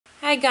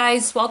Hi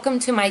guys, welcome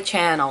to my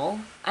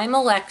channel. I'm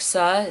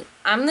Alexa.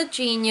 I'm the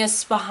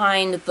genius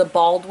behind The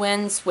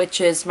Baldwins,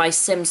 which is my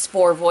Sims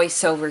 4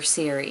 voiceover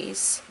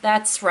series.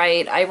 That's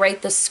right, I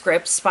write the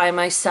scripts by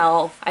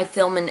myself, I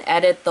film and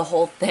edit the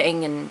whole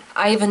thing, and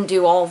I even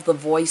do all of the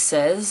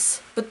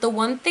voices. But the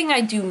one thing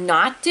I do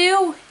not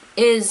do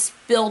is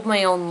build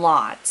my own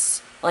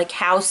lots, like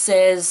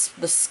houses,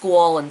 the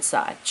school, and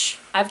such.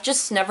 I've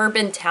just never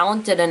been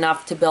talented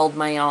enough to build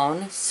my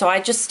own, so I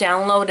just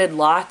downloaded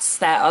lots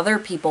that other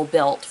people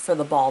built for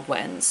the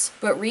Baldwins.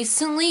 But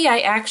recently I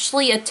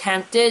actually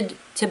attempted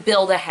to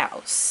build a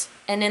house,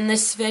 and in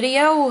this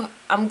video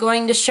I'm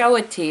going to show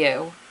it to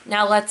you.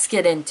 Now let's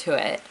get into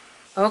it.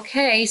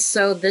 Okay,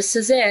 so this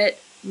is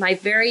it. My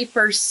very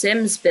first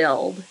Sims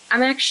build.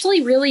 I'm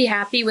actually really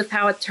happy with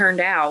how it turned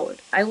out.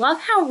 I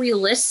love how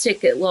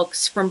realistic it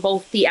looks from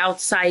both the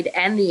outside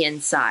and the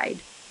inside.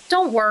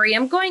 Don't worry,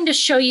 I'm going to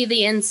show you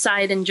the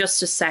inside in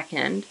just a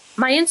second.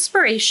 My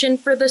inspiration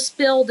for this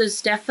build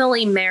is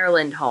definitely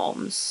Maryland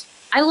homes.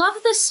 I love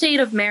the state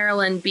of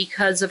Maryland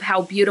because of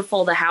how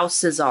beautiful the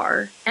houses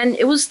are, and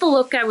it was the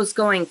look I was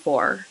going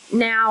for.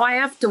 Now, I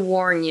have to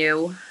warn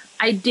you,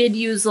 I did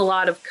use a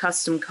lot of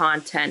custom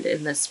content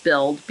in this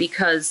build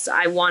because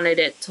I wanted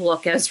it to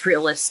look as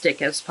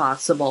realistic as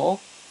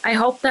possible. I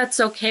hope that's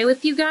okay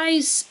with you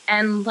guys,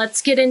 and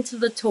let's get into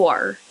the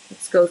tour.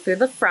 Let's go through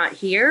the front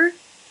here,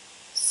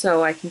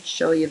 so I can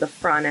show you the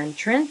front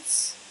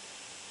entrance.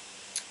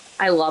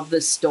 I love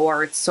this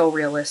door, it's so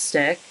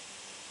realistic.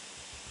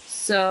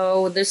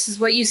 So this is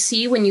what you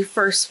see when you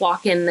first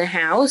walk in the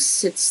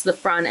house. It's the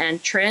front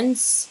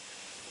entrance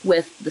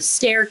with the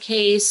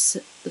staircase,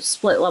 the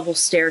split level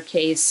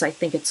staircase, I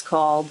think it's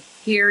called.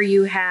 Here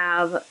you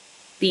have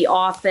the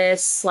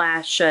office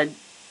slash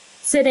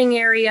sitting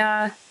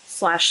area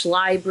slash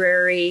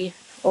library.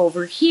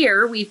 Over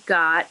here we've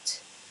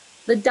got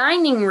the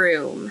dining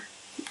room.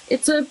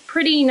 It's a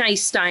pretty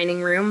nice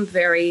dining room,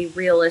 very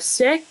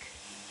realistic.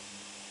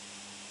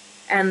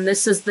 And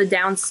this is the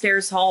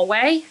downstairs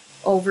hallway.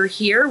 Over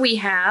here we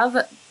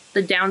have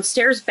the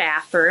downstairs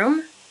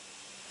bathroom.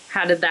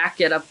 How did that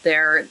get up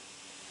there?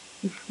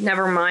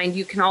 Never mind,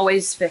 you can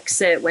always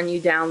fix it when you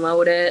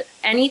download it.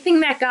 Anything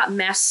that got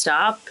messed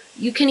up,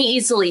 you can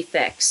easily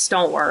fix,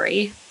 don't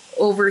worry.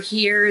 Over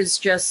here is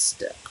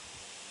just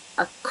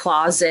a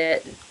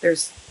closet.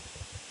 This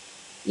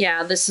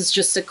is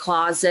just a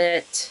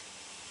closet.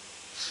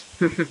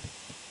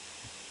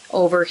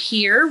 Over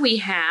here we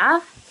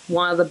have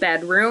one of the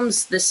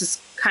bedrooms. This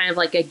is kind of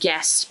like a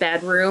guest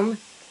bedroom.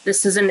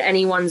 This isn't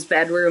anyone's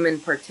bedroom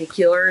in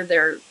particular.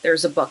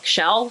 There's a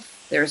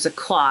bookshelf, there's a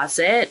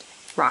closet,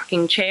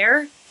 rocking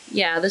chair.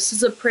 Yeah, this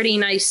is a pretty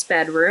nice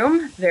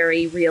bedroom,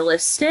 very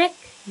realistic.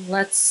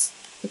 Let's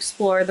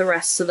explore the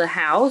rest of the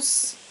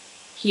house.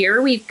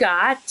 Here we've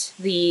got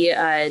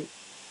the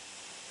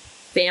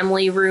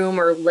family room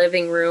or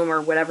living room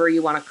or whatever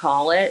you want to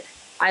call it.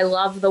 I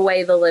love the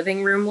way the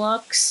living room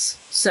looks.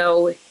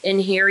 So in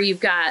here you've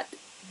got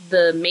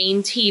the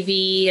main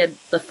TV,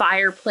 the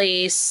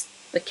fireplace,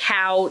 the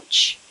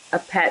couch, a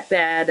pet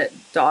bed,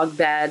 dog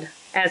bed.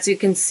 As you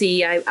can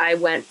see, I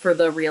went for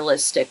the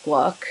realistic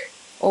look.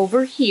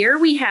 Over here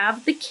we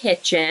have the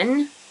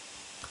kitchen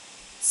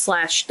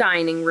slash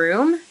dining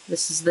room.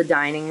 This is the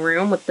dining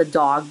room with the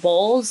dog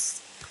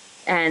bowls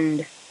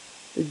and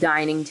the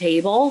dining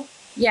table.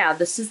 Yeah,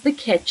 this is the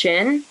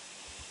kitchen.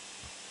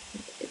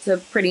 It's a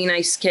pretty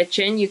nice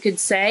kitchen, you could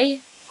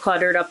say.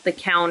 Cluttered up the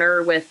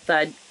counter with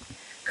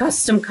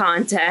custom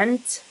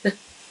content.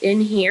 In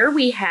here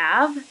we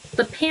have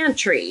the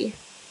pantry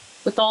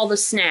with all the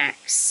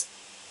snacks.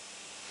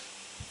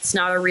 It's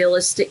not a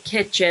realistic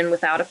kitchen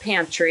without a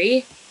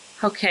pantry.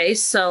 Okay,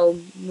 so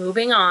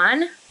moving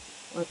on.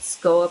 Let's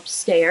go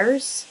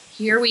upstairs.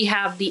 Here we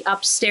have the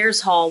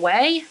upstairs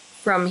hallway.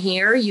 From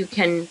here you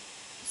can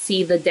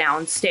see the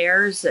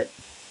downstairs.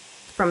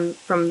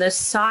 From this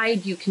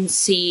side you can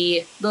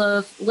see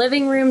the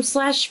living room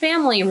slash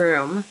family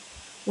room,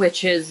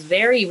 which is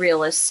very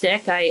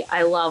realistic.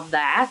 I love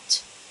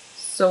that.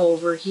 So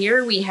over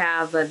here we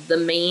have the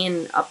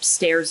main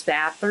upstairs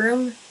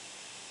bathroom.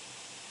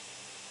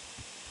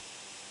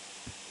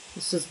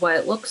 This is what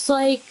it looks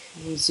like.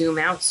 You zoom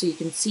out so you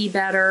can see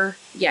better.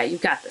 Yeah,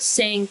 you've got the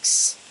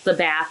sinks, the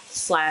bath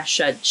slash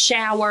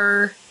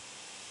shower,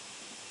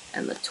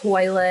 and the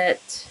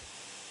toilet.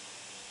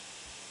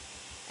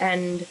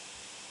 And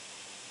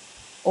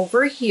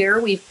over here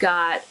we've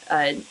got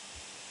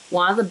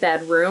one of the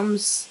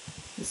bedrooms.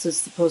 This is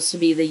supposed to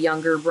be the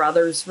younger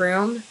brother's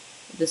room.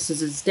 This is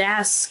his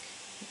desk.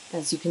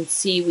 As you can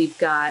see, we've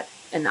got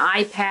an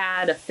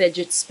iPad, a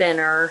fidget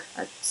spinner,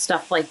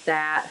 stuff like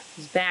that.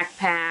 His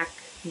backpack,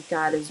 we've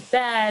got his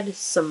bed,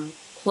 some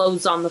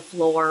clothes on the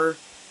floor,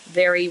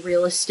 very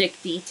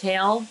realistic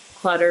detail.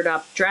 Cluttered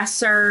up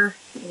dresser,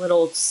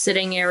 little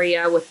sitting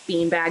area with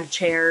beanbag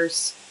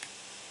chairs,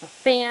 a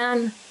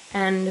fan,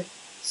 and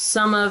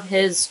some of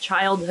his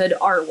childhood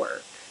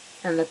artwork.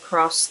 And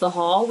across the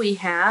hall we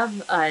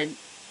have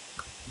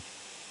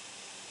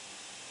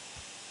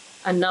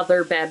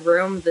another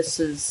bedroom. This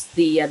is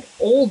the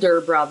older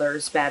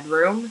brother's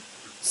bedroom.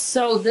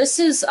 So this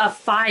is a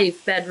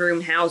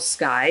 5-bedroom house,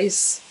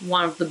 guys.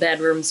 One of the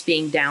bedrooms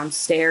being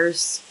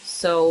downstairs.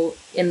 So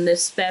in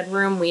this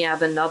bedroom, we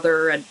have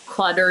a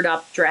cluttered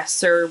up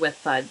dresser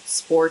with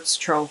sports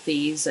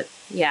trophies.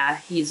 Yeah,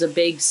 he's a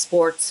big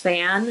sports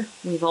fan.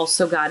 We've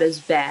also got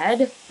his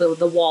bed.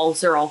 The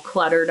walls are all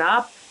cluttered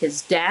up.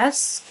 His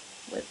desk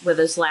with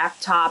his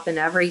laptop and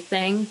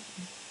everything.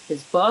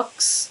 His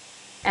books.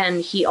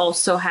 And he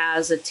also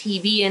has a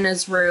TV in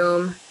his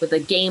room with a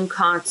game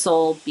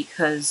console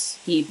because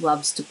he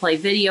loves to play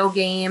video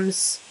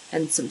games,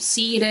 and some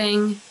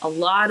seating, a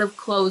lot of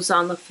clothes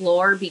on the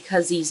floor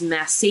because he's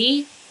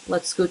messy.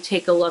 Let's go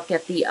take a look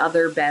at the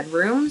other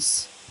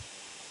bedrooms.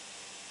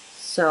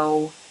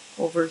 So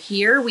over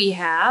here we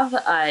have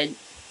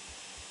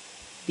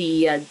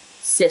the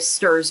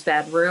sister's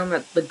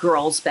bedroom, the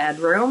girl's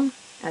bedroom.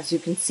 As you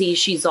can see,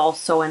 she's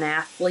also an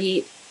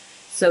athlete.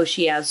 So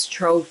she has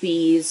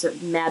trophies,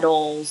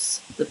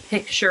 medals, the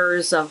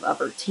pictures of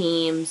her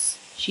teams.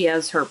 She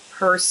has her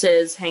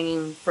purses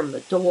hanging from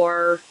the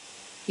door.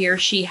 Here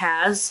she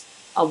has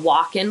a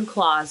walk-in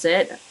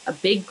closet, a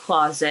big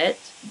closet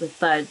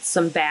with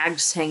some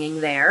bags hanging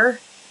there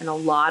and a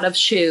lot of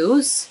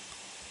shoes.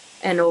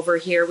 And over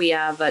here we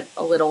have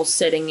a little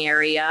sitting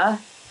area,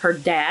 her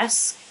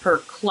desk, her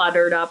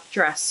cluttered up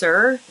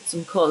dresser,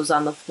 some clothes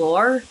on the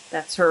floor.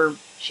 That's her.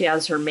 She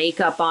has her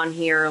makeup on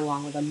here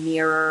along with a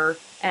mirror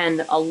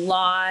and a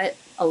lot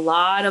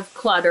of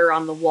clutter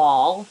on the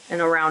wall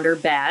and around her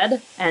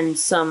bed and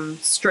some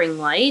string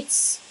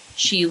lights.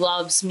 She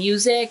loves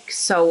music,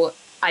 so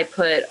I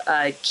put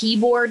a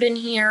keyboard in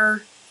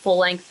here,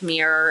 full-length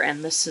mirror,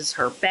 and this is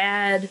her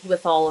bed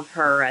with all of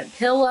her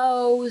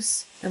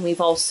pillows. And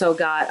we've also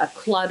got a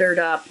cluttered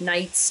up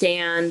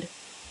nightstand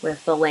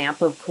with the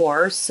lamp, of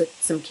course,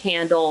 some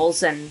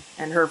candles and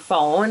her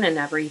phone and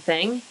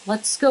everything.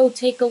 Let's go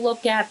take a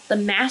look at the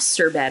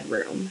master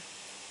bedroom.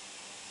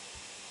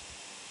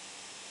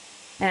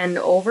 And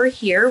over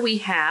here we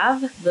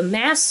have the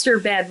master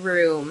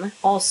bedroom,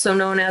 also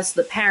known as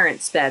the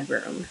parents'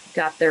 bedroom.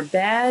 Got their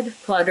bed,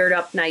 cluttered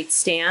up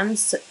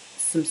nightstands,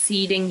 some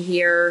seating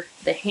here,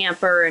 the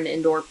hamper and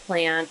indoor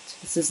plant.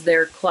 This is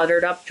their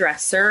cluttered up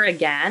dresser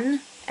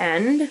again.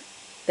 And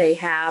they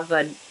have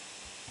a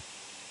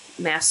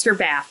master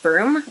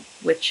bathroom,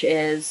 which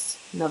is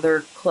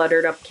another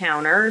cluttered up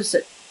counters,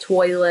 a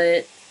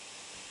toilet,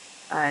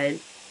 a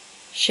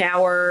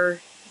shower,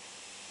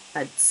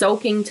 a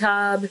soaking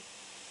tub.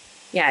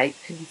 Yeah, I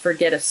couldn't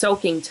forget a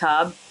soaking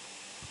tub.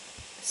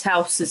 This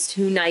house is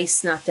too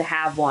nice not to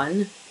have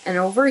one. And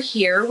over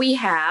here we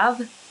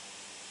have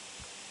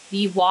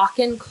the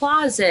walk-in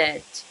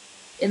closet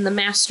in the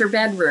master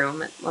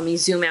bedroom. Let me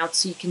zoom out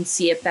so you can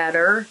see it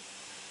better.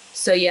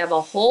 So you have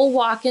a whole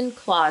walk-in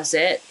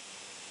closet.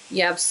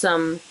 You have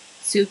some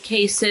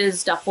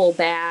suitcases, duffel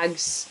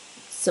bags,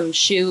 some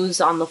shoes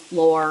on the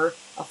floor,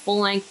 a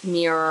full-length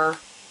mirror,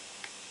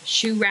 a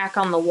shoe rack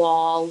on the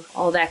wall,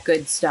 all that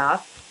good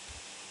stuff.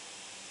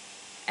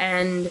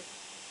 And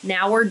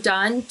now we're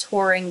done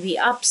touring the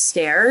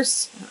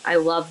upstairs. I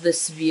love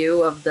this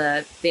view of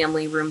the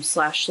family room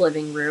 /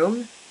 living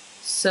room.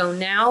 So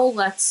now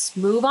let's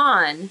move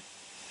on.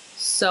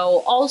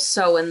 So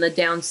also in the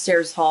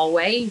downstairs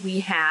hallway,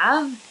 we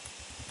have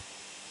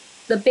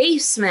the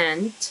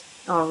basement.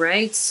 All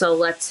right, so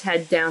let's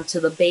head down to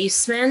the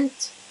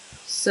basement.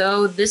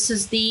 So this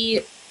is the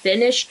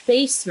finished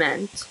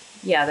basement.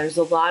 Yeah, there's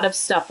a lot of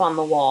stuff on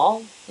the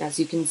wall, as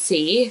you can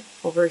see.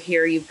 Over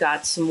here, you've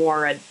got some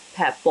more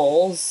pet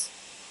bowls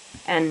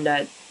and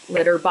a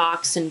litter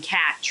box and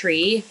cat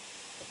tree,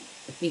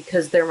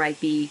 because there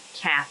might be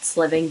cats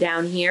living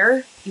down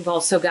here. You've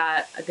also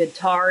got a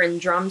guitar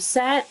and drum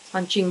set,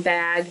 punching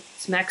bag,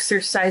 some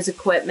exercise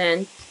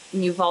equipment,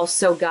 and you've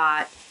also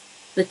got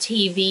the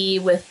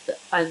TV with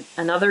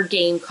another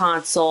game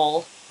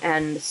console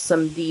and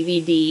some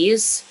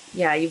DVDs.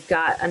 Yeah, you've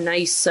got a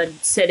nice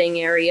sitting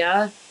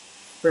area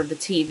for the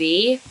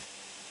TV.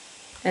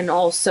 And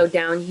also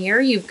down here,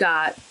 you've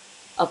got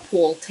a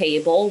pool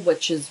table,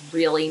 which is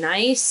really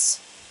nice.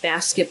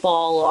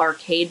 Basketball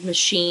arcade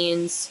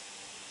machines,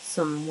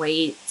 some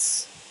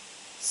weights,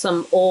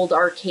 some old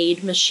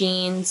arcade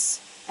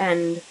machines.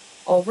 And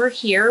over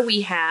here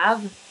we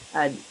have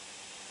a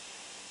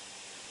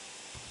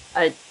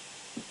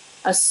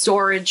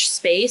storage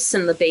space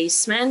in the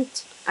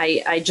basement.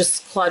 I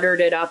just cluttered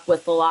it up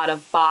with a lot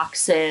of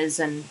boxes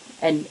and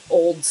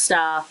old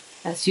stuff.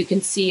 As you can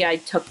see, I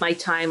took my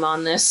time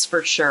on this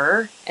for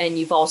sure. And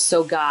you've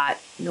also got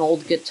an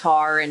old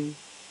guitar and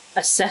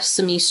a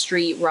Sesame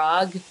Street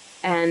rug.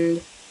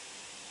 And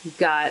you've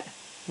got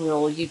a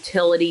little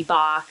utility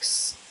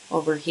box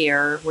over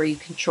here where you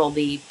control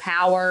the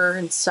power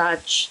and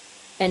such.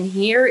 And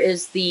here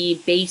is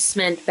the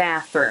basement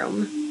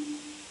bathroom.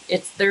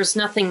 There's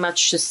nothing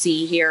much to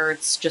see here.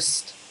 It's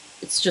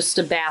just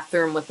a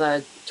bathroom with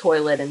a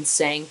toilet and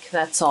sink.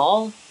 That's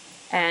all.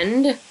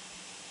 And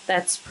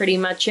that's pretty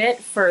much it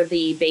for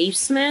the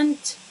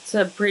basement. It's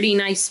a pretty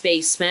nice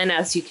basement,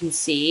 as you can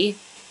see.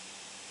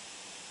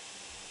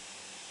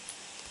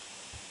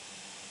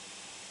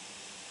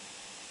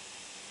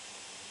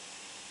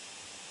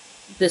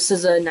 this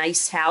is a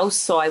nice house,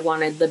 so I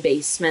wanted the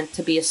basement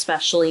to be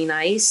especially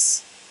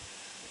nice.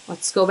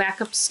 Let's go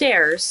back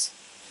upstairs.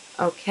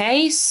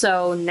 Okay,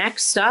 so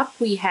next up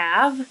we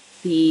have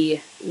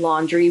the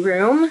laundry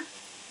room.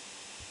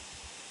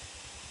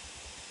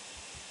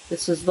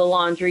 This is the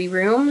laundry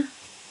room.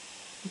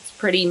 It's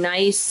pretty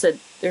nice.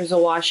 There's a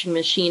washing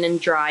machine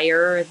and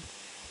dryer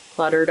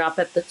cluttered up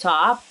at the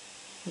top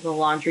with a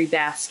laundry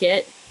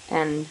basket.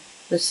 And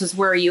this is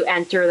where you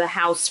enter the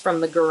house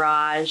from the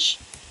garage.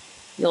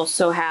 You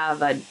also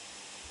have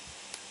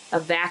a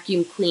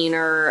vacuum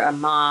cleaner, a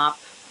mop,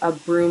 a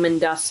broom and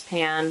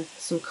dustpan,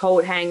 some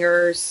coat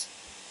hangers.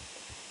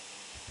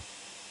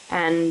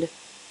 And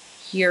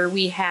here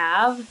we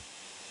have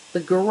the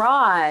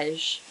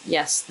garage.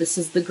 Yes, this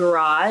is the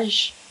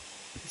garage.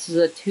 This is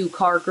a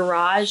 2-car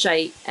garage.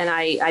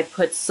 I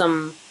put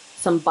some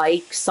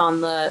bikes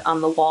on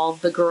the wall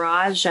of the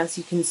garage, as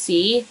you can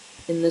see.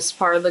 In this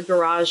part of the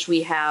garage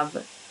we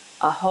have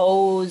a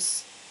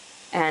hose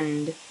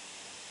and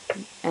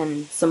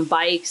some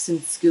bikes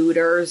and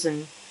scooters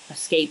and a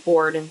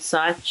skateboard and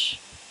such.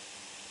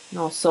 And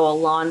also a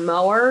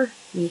lawnmower.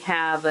 We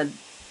have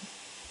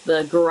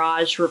the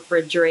garage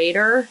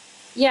refrigerator.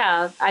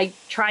 Yeah, I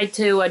tried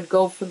to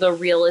go for the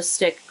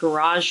realistic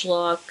garage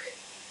look.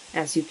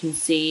 As you can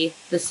see,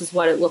 this is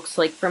what it looks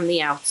like from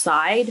the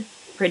outside.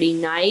 Pretty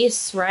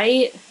nice,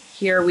 right?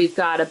 Here we've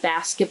got a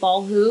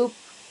basketball hoop.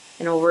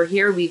 And over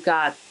here we've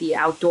got the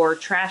outdoor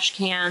trash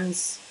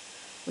cans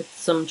with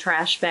some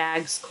trash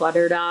bags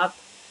cluttered up.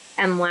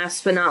 And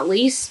last but not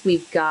least,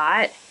 we've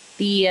got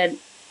the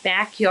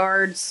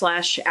backyard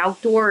 /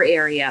 outdoor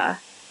area.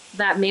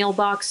 That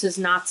mailbox is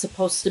not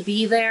supposed to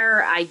be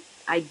there. I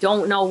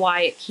don't know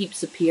why it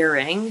keeps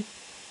appearing.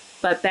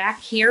 But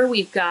back here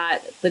we've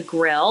got the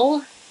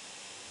grill,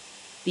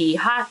 the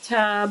hot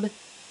tub,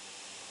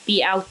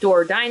 the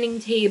outdoor dining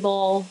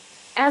table.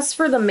 As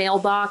for the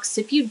mailbox,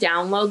 if you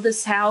download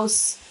this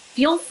house,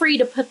 feel free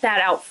to put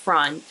that out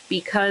front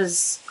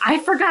because I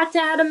forgot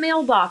to add a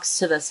mailbox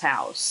to this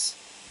house.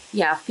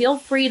 Yeah, feel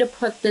free to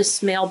put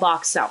this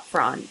mailbox out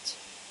front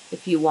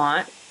if you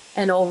want.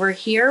 And over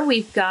here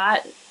we've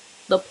got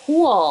the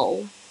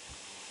pool.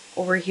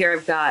 Over here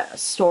I've got a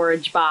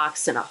storage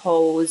box and a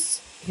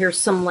hose. Here's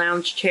some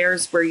lounge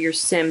chairs where your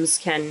Sims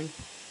can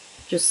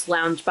just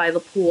lounge by the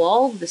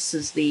pool. This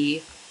is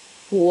the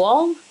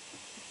pool,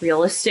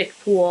 realistic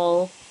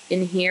pool.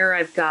 In here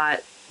I've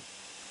got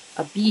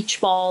a beach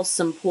ball,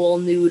 some pool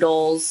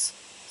noodles,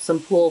 some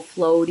pool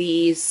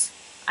floaties.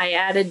 I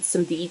added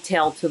some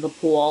detail to the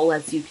pool,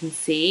 as you can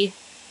see,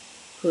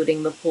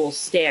 including the pool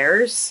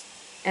stairs.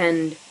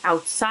 And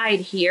outside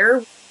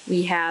here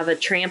we have a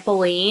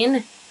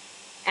trampoline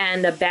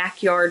and a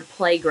backyard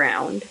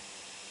playground.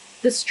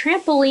 This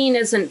trampoline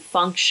isn't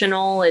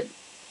functional,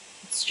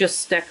 it's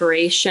just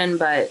decoration,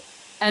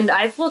 and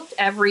I've looked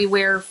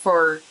everywhere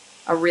for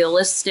a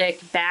realistic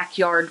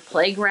backyard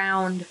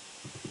playground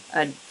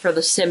for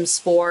The Sims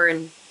 4,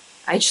 and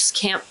I just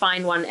can't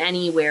find one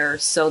anywhere,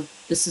 so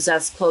this is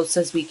as close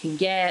as we can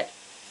get.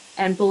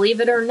 And believe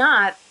it or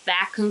not,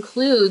 that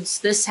concludes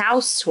this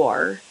house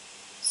tour.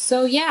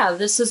 So yeah,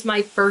 this is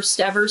my first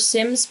ever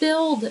Sims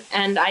build,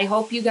 and I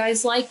hope you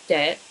guys liked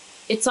it.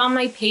 It's on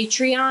my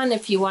Patreon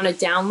if you want to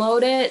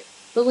download it.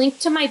 The link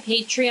to my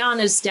Patreon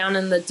is down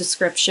in the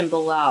description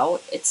below.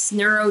 It's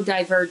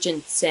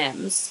Neurodivergent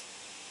Sims.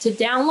 To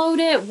download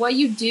it, what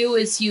you do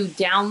is you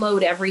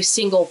download every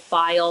single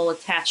file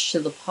attached to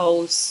the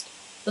post.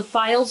 The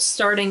files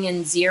starting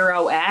in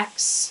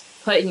 0x,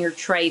 put in your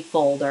tray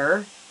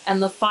folder,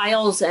 and the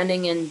files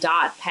ending in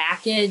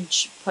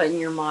 .package, put in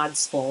your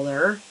mods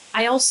folder.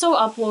 I also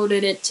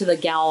uploaded it to the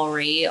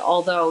gallery,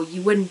 although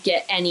you wouldn't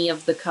get any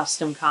of the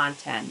custom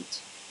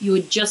content. You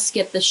would just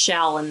get the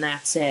shell and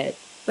that's it.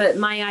 But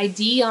my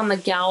ID on the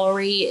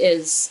gallery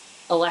is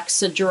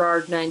Alexa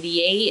Girard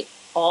 98,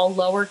 all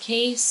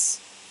lowercase.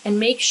 And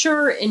make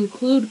sure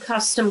include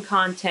custom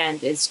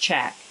content is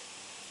checked.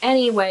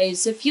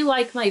 Anyways, if you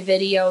like my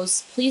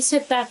videos, please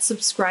hit that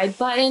subscribe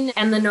button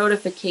and the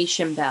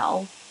notification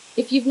bell.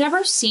 If you've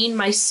never seen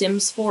my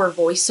Sims 4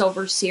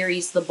 voiceover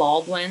series, The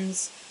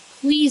Baldwins,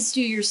 please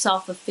do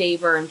yourself a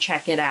favor and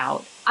check it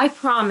out. I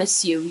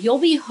promise you'll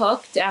be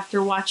hooked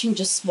after watching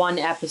just one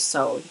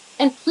episode.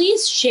 And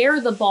please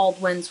share The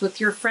Baldwins with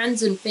your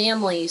friends and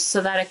family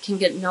so that it can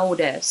get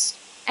noticed.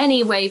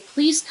 Anyway,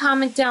 please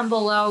comment down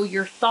below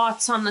your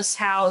thoughts on this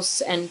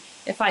house and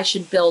if I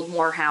should build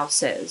more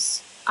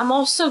houses. I'm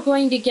also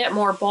going to get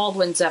more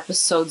Baldwins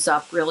episodes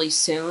up really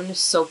soon,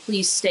 so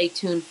please stay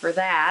tuned for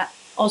that.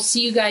 I'll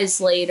see you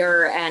guys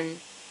later, and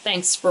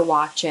thanks for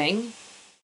watching.